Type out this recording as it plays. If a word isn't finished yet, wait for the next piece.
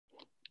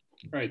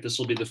All right, this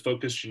will be the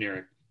focus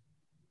generic.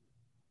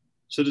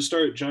 So to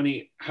start,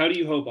 Johnny, how do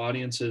you hope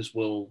audiences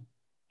will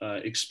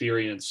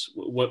experience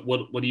what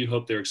do you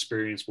hope their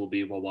experience will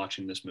be while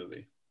watching this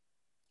movie?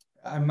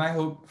 My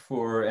hope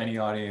for any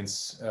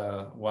audience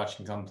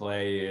watching Come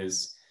Play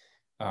is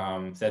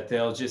that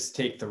they'll just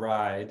take the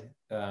ride.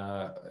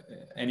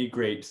 Any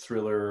great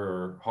thriller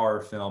or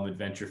horror film,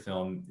 adventure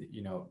film,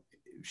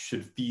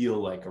 should feel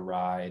like a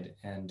ride.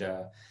 And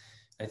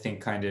I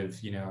think kind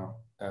of,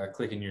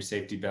 clicking your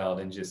safety belt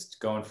and just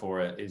going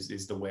for it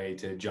is the way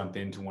to jump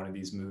into one of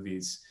these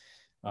movies.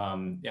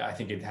 Yeah, I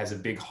think it has a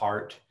big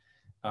heart,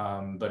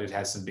 but it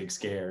has some big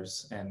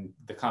scares. And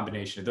the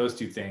combination of those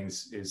two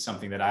things is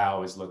something that I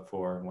always look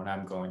for when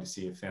I'm going to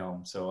see a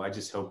film. So I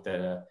just hope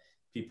that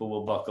people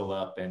will buckle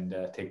up and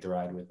take the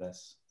ride with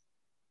us.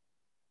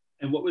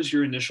 And what was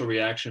your initial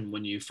reaction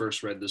when you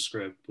first read the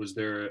script? Was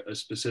there a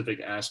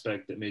specific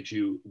aspect that made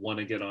you want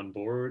to get on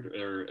board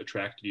or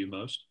attracted you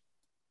most?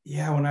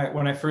 Yeah,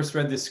 when I first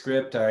read the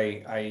script,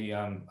 I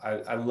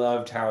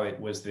loved how it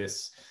was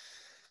this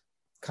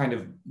kind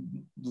of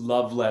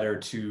love letter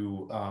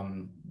to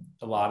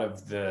a lot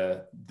of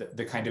the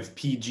kind of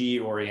PG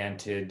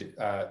oriented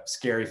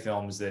scary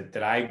films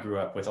that I grew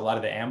up with. A lot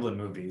of the Amblin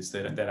movies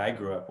that I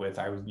grew up with.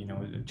 I was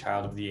a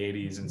child of the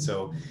 '80s, and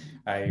so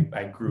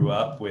I grew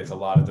up with a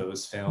lot of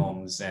those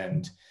films,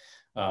 and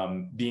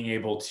being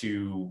able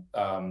to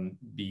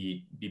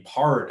be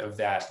part of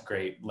that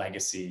great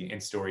legacy in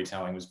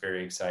storytelling was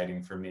very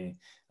exciting for me.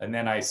 And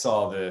then I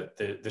saw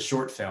the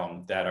short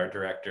film that our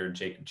director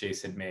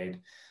Jace had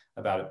made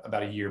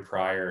about a year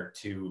prior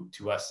to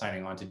us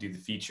signing on to do the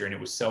feature, and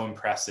it was so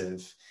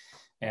impressive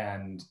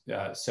and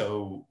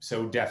so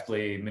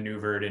deftly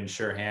maneuvered and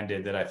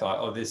sure-handed that I thought,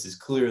 oh, this is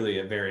clearly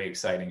a very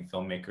exciting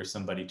filmmaker,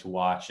 somebody to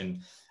watch.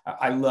 And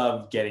I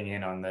love getting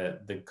in on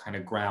the kind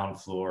of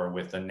ground floor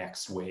with the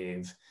next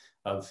wave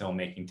of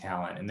filmmaking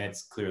talent, and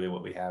that's clearly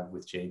what we have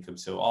with Jacob.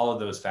 So all of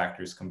those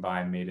factors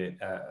combined made it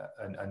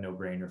a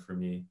no-brainer for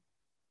me.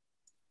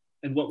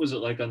 And what was it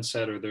like on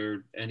set? Are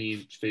there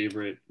any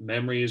favorite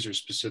memories or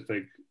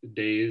specific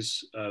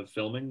days of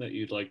filming that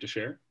you'd like to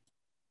share?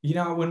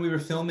 When we were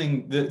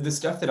filming, the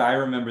stuff that I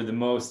remember the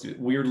most,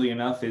 weirdly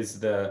enough, is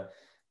the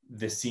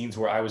scenes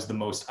where I was the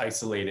most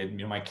isolated.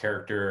 My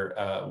character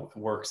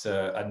works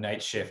a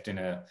night shift in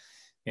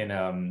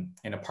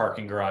a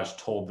parking garage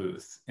toll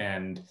booth,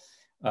 and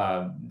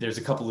there's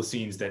a couple of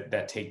scenes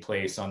that take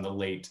place on the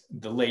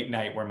late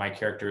night where my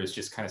character is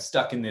just kind of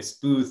stuck in this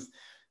booth,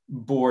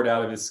 bored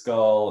out of his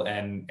skull,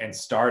 and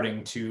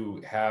starting to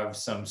have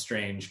some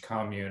strange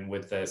commune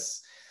with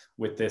this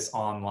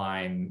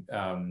online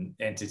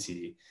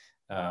entity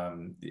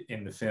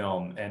in the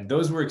film. And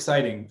those were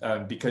exciting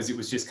because it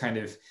was just kind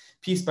of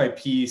piece by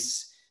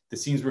piece. The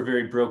scenes were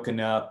very broken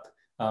up.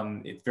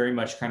 It very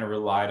much kind of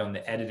relied on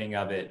the editing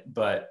of it,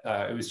 but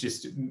it was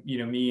just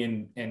me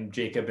and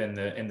Jacob and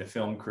the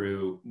film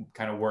crew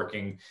kind of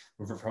working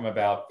from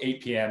about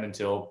 8 p.m.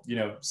 until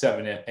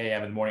 7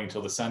 a.m. in the morning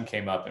until the sun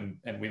came up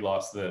and we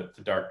lost the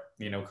dark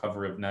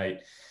cover of night.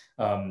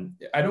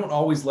 I don't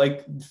always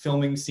like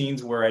filming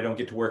scenes where I don't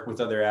get to work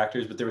with other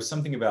actors, but there was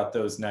something about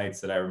those nights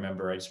that I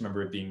remember. I just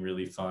remember it being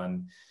really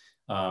fun,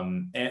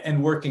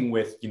 and working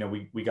with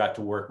we got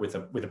to work with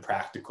a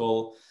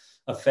practical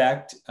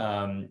effect.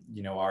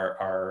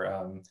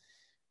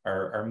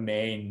 Our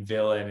main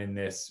villain in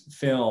this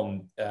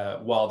film,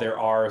 while there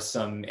are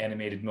some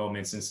animated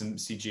moments and some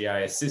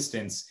CGI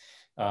assistance,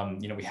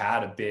 we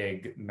had a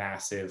big,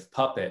 massive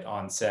puppet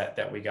on set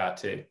that we got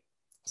to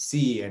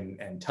see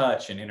and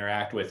touch and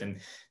interact with,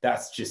 and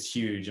that's just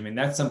huge. I mean,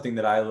 that's something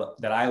that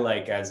I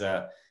like as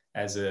a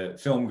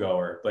film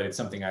goer, but it's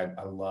something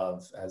I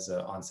love as an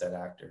on-set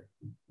actor.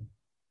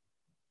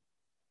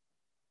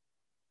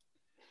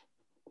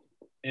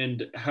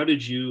 And how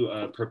did you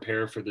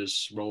prepare for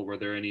this role? Were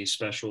there any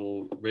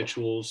special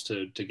rituals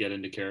to get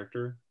into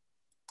character?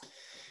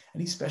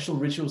 Any special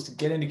rituals to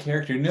get into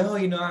character? No,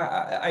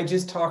 I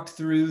just talked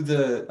through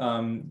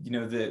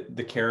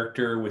the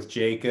character with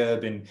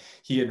Jacob, and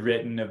he had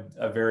written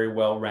a very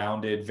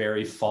well-rounded,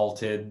 very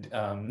faulted,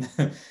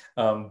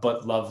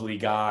 but lovely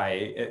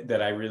guy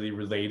that I really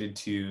related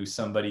to.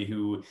 Somebody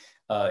who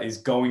is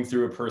going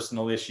through a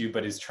personal issue,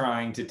 but is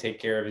trying to take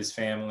care of his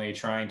family,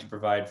 trying to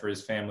provide for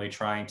his family,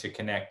 trying to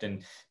connect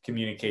and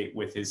communicate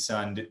with his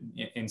son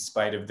in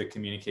spite of the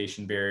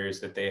communication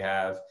barriers that they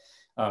have.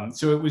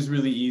 So it was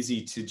really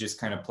easy to just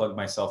kind of plug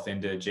myself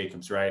into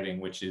Jacob's writing,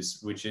 which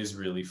is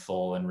really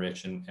full and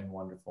rich and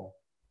wonderful.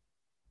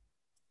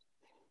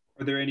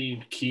 Are there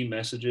any key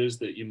messages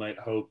that you might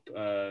hope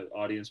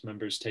audience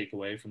members take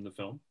away from the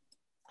film?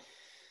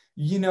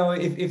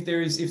 If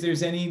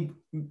there's any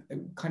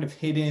kind of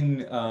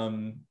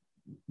hidden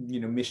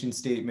mission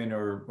statement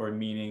or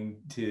meaning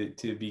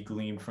to be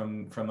gleaned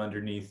from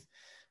underneath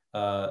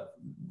the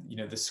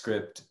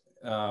script.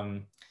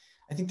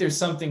 I think there's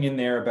something in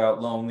there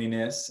about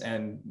loneliness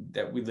and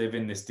that we live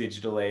in this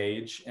digital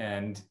age,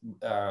 and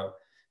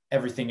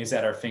everything is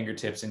at our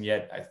fingertips. And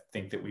yet I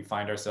think that we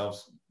find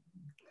ourselves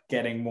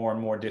getting more and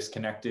more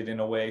disconnected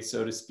in a way,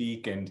 so to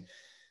speak. And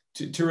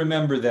to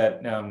remember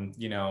that,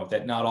 you know,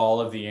 that not all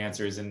of the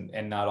answers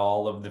and not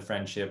all of the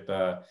friendship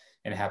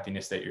and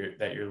happiness that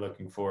you're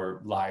looking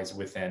for lies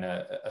within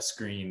a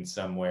screen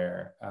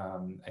somewhere.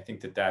 I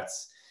think that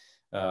that's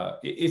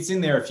it's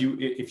in there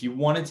if you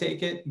want to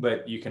take it,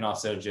 but you can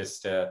also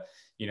just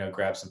you know,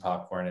 grab some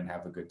popcorn and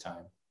have a good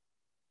time.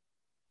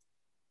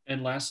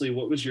 And lastly,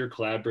 what was your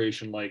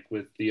collaboration like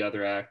with the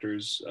other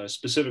actors,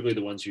 specifically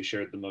the ones you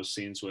shared the most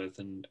scenes with,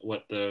 and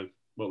what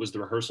was the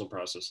rehearsal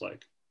process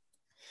like?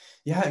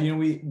 Yeah, you know,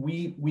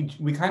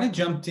 we kind of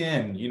jumped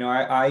in. You know,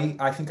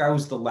 I think I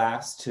was the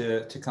last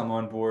to come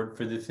on board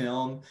for the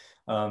film.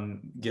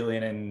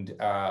 Gillian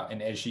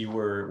and Edgy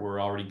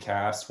were already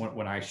cast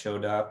when I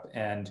showed up,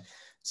 and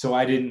so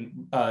I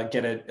didn't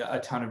get a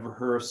ton of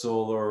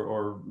rehearsal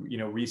or you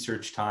know,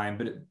 research time,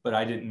 but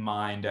I didn't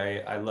mind.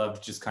 I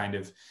loved just kind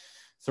of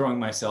throwing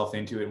myself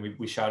into it. And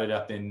we shot it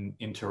up in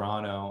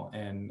Toronto,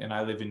 and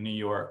I live in New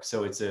York,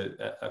 so it's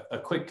a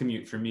quick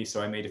commute for me.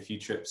 So I made a few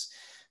trips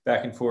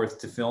back and forth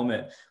to film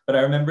it. But I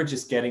remember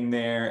just getting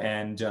there,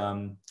 and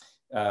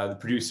the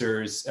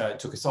producers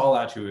took us all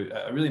out to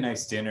a really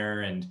nice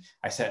dinner, and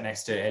I sat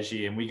next to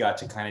Eji, and we got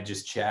to kind of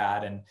just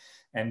chat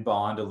and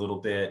bond a little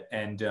bit.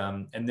 And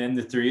then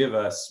the three of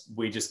us,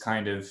 we just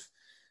kind of,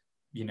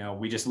 you know,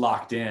 we just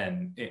locked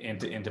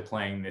into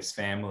playing this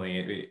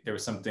family. There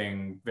was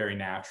something very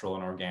natural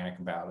and organic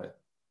about it.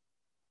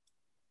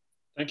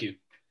 Thank you.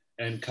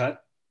 And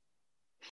cut.